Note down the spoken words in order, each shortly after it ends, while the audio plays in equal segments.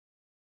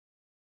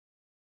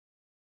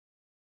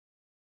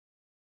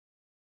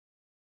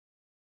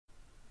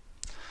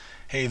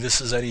Hey,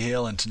 this is Eddie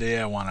Hale, and today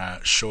I want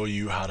to show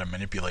you how to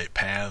manipulate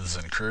paths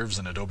and curves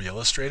in Adobe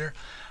Illustrator.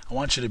 I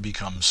want you to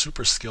become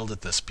super skilled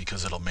at this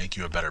because it'll make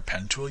you a better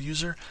pen tool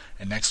user,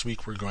 and next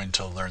week we're going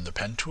to learn the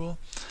pen tool.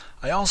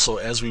 I also,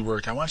 as we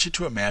work, I want you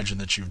to imagine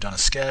that you've done a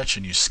sketch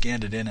and you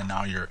scanned it in and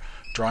now you're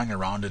drawing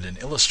around it in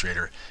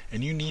Illustrator,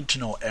 and you need to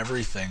know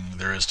everything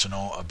there is to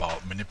know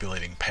about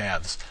manipulating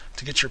paths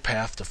to get your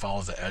path to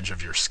follow the edge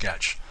of your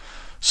sketch.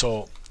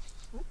 So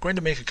we're going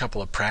to make a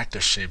couple of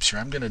practice shapes here.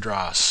 I'm going to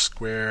draw a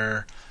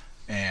square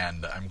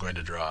and I'm going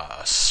to draw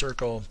a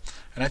circle,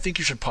 and I think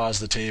you should pause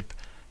the tape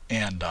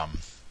and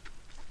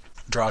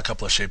draw a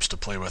couple of shapes to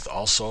play with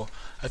also.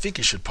 I think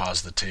you should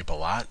pause the tape a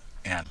lot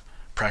and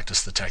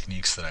practice the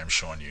techniques that I'm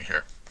showing you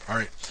here.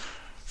 Alright,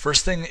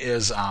 first thing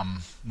is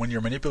when you're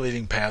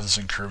manipulating paths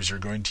and curves, you're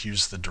going to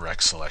use the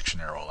direct selection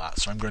arrow a lot.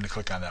 So I'm going to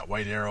click on that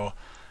white arrow.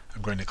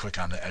 I'm going to click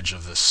on the edge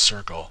of this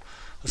circle.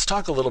 Let's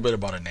talk a little bit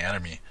about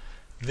anatomy.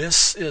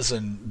 This is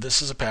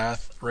a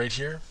path right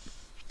here.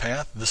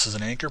 This is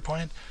an anchor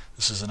point.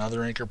 This is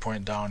another anchor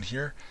point down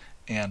here.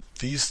 And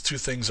these two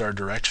things are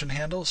direction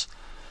handles.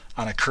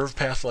 On a curved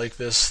path like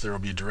this, there will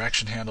be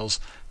direction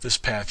handles. This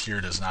path here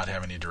does not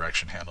have any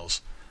direction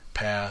handles.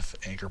 Path,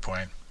 anchor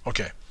point.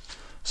 Okay,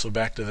 so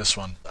back to this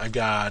one. I've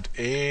got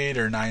 8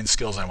 or 9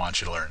 skills I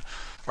want you to learn.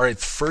 Alright,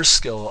 the first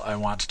skill I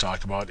want to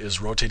talk about is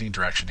rotating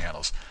direction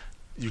handles.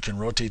 You can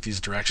rotate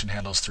these direction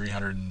handles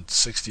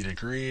 360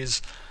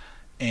 degrees.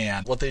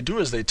 And what they do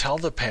is they tell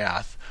the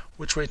path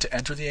which way to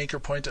enter the anchor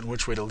point and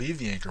which way to leave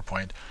the anchor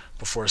point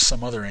before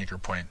some other anchor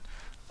point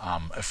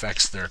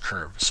affects their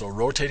curve. So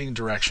rotating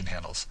direction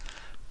handles.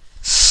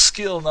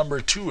 Skill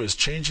number 2 is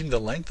changing the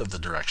length of the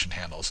direction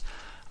handles.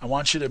 I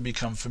want you to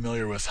become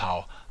familiar with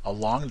how a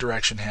long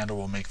direction handle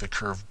will make the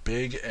curve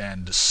big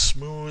and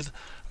smooth.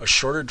 A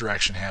shorter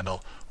direction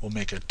handle will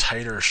make a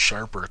tighter,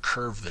 sharper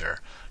curve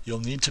there. You'll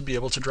need to be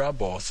able to draw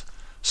both,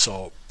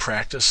 so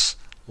practice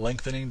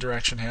lengthening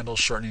direction handles,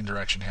 shortening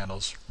direction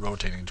handles,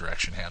 rotating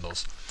direction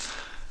handles.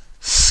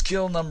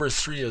 Skill number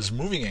 3 is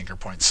moving anchor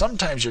points.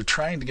 Sometimes you're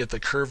trying to get the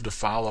curve to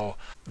follow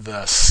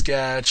the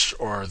sketch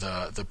or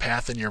the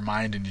path in your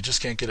mind and you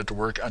just can't get it to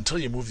work until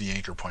you move the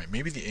anchor point.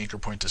 Maybe the anchor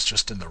point is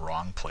just in the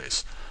wrong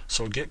place.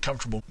 So get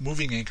comfortable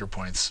moving anchor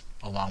points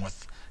along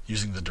with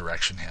using the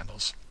direction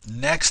handles.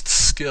 Next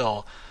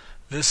skill,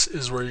 this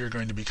is where you're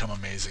going to become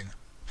amazing.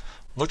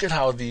 Look at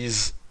how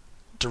these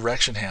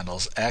direction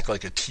handles act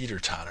like a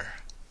teeter-totter.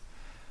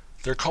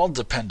 They're called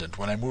dependent.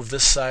 When I move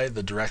this side,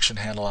 the direction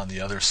handle on the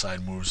other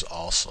side moves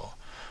also.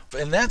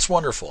 And that's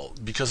wonderful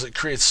because it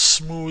creates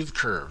smooth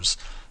curves.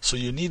 So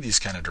you need these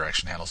kind of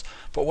direction handles.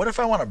 But what if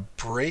I want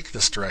to break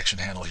this direction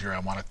handle here? I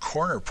want a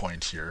corner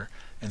point here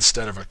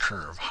instead of a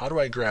curve. How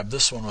do I grab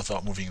this one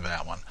without moving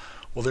that one?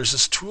 Well, there's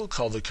this tool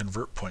called the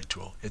Convert Point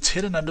tool. It's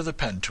hidden under the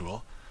Pen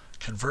tool,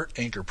 Convert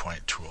Anchor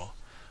Point tool.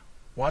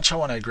 Watch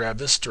how when I grab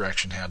this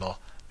direction handle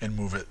and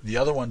move it, the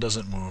other one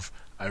doesn't move.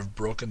 I've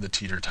broken the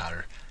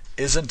teeter-totter.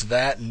 Isn't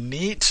that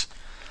neat?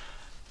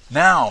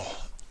 Now,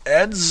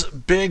 Ed's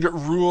big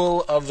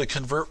rule of the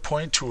Convert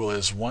Point tool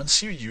is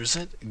once you use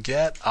it,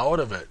 get out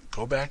of it.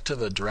 Go back to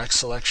the direct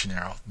selection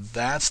arrow.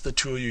 That's the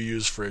tool you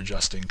use for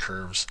adjusting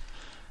curves,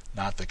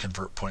 not the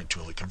Convert Point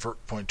tool. The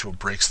Convert Point tool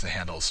breaks the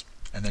handles,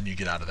 and then you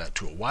get out of that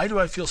tool. Why do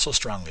I feel so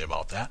strongly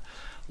about that?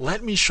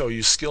 Let me show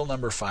you skill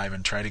number 5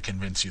 and try to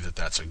convince you that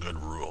that's a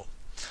good rule.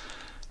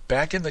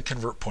 Back in the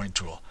Convert Point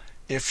tool,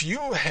 if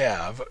you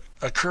have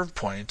a curve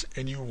point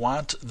and you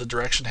want the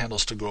direction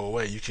handles to go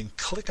away, you can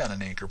click on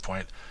an anchor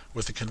point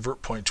with the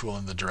Convert Point tool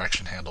and the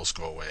direction handles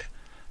go away.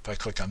 If I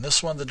click on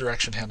this one, the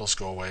direction handles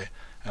go away.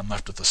 I'm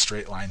left with a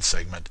straight line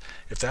segment.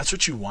 If that's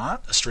what you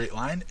want, a straight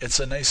line, it's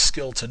a nice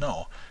skill to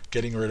know,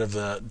 getting rid of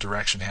the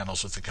direction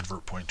handles with the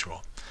Convert Point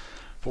tool.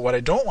 But what I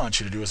don't want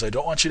you to do is I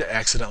don't want you to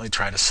accidentally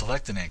try to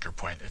select an anchor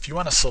point. If you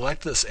want to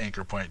select this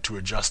anchor point to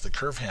adjust the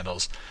curve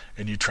handles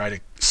and you try to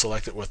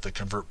select it with the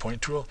Convert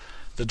Point tool,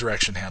 the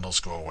direction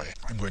handles go away.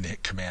 I'm going to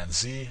hit Command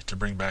Z to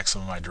bring back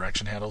some of my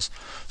direction handles.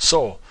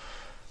 So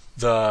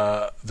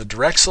the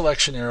direct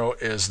selection arrow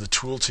is the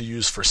tool to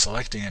use for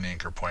selecting an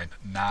anchor point,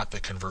 not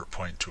the Convert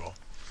Point tool.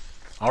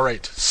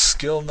 Alright,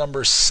 skill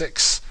number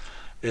 6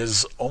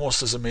 is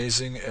almost as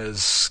amazing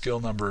as skill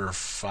number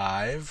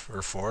 5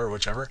 or 4 or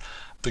whichever.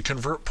 The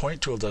Convert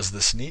Point tool does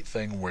this neat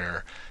thing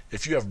where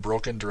if you have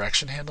broken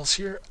direction handles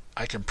here,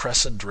 I can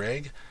press and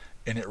drag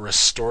and it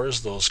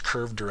restores those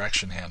curved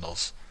direction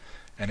handles.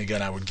 And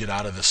again, I would get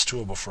out of this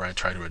tool before I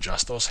try to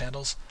adjust those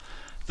handles.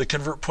 The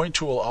Convert Point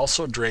tool will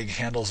also drag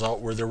handles out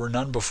where there were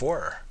none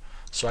before.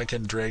 So I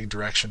can drag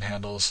direction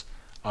handles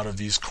out of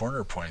these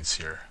corner points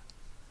here.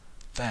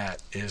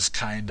 That is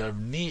kind of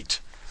neat.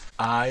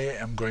 I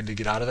am going to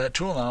get out of that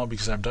tool now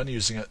because I'm done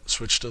using it.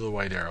 Switch to the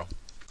white arrow.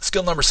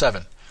 Skill number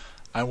 7.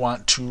 I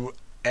want to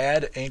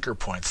add anchor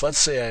points. Let's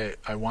say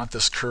I want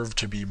this curve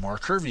to be more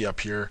curvy up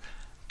here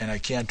and I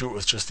can't do it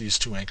with just these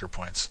 2 anchor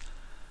points.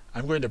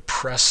 I'm going to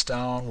press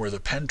down where the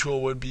pen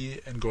tool would be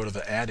and go to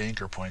the Add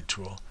Anchor Point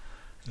tool.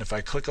 And if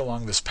I click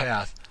along this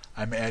path,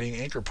 I'm adding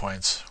anchor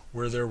points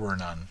where there were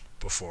none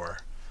before.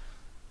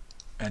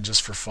 And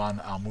just for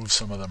fun, I'll move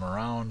some of them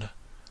around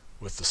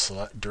with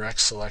the direct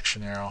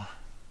selection arrow.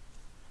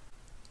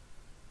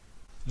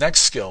 Next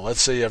skill,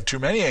 let's say you have too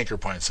many anchor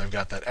points. I've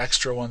got that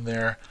extra one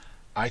there.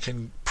 I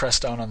can press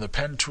down on the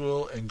pen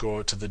tool and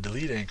go to the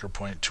delete anchor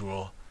point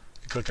tool,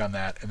 click on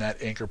that, and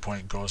that anchor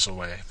point goes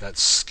away.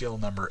 That's skill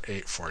number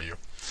 8 for you.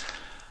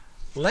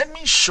 Let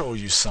me show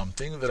you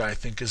something that I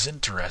think is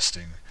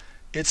interesting.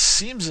 It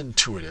seems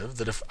intuitive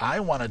that if I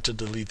wanted to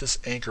delete this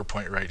anchor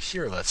point right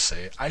here, let's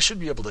say, I should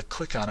be able to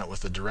click on it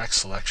with the direct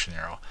selection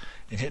arrow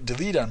and hit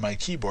delete on my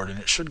keyboard and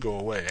it should go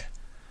away.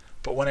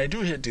 But when I do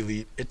hit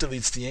delete, it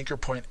deletes the anchor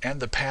point and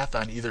the path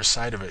on either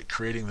side of it,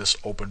 creating this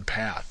open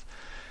path.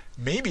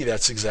 Maybe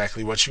that's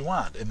exactly what you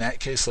want. In that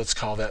case, let's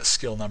call that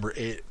skill number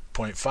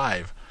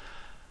 8.5,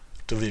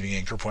 deleting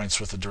anchor points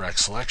with the direct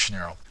selection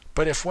arrow.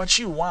 But if what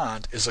you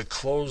want is a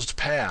closed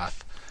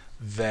path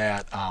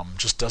that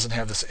just doesn't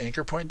have this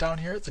anchor point down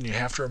here, then you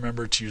have to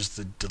remember to use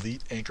the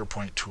delete anchor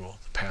point tool.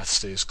 The path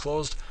stays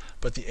closed,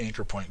 but the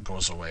anchor point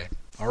goes away.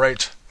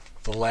 Alright,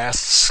 the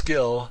last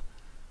skill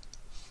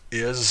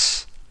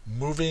is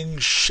moving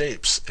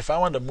shapes. If I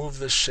want to move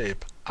this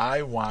shape,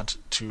 I want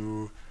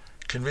to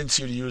convince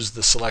you to use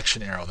the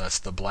selection arrow. That's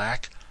the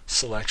black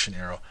selection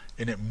arrow,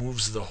 and it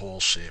moves the whole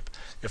shape.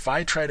 If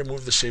I try to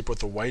move the shape with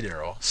the white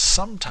arrow,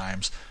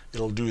 sometimes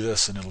it'll do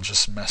this and it'll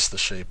just mess the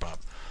shape up.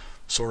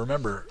 So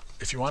remember,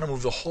 if you want to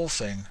move the whole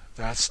thing,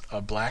 that's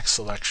a black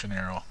selection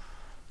arrow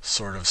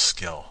sort of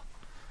skill.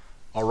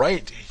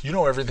 Alright, you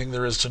know everything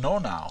there is to know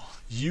now.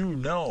 You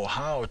know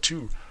how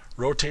to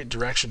rotate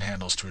direction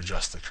handles to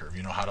adjust the curve.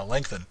 You know how to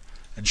lengthen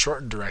and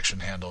shorten direction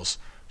handles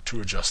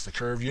to adjust the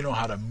curve. You know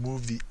how to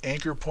move the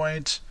anchor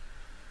point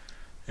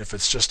if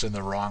it's just in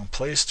the wrong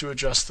place to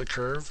adjust the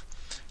curve.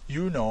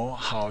 You know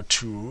how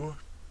to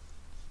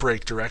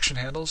break direction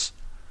handles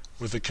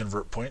with the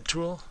convert point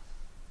tool,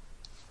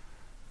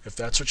 if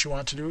that's what you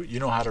want to do. You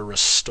know how to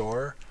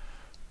restore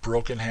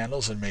broken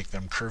handles and make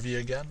them curvy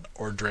again,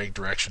 or drag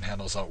direction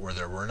handles out where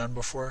there were none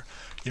before.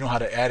 You know how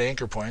to add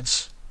anchor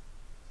points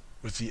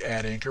with the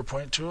add anchor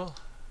point tool,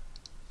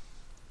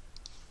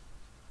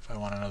 if I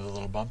want another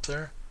little bump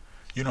there.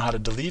 You know how to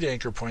delete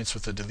anchor points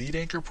with the delete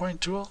anchor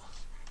point tool.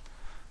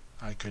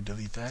 I could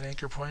delete that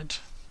anchor point.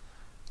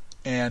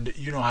 And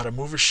you know how to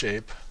move a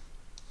shape.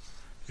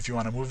 If you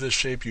want to move this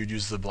shape, you'd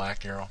use the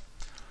black arrow.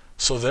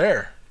 So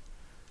there,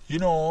 you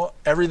know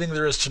everything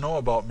there is to know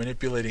about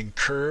manipulating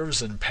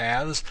curves and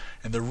paths,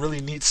 and the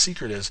really neat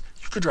secret is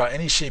you could draw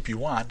any shape you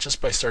want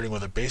just by starting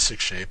with a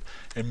basic shape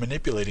and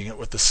manipulating it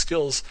with the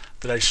skills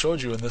that I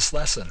showed you in this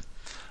lesson.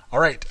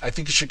 Alright, I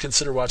think you should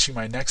consider watching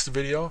my next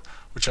video,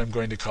 which I'm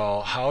going to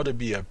call How to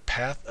Be a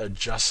Path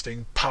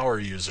Adjusting Power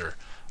User.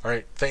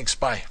 Alright, thanks,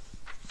 bye.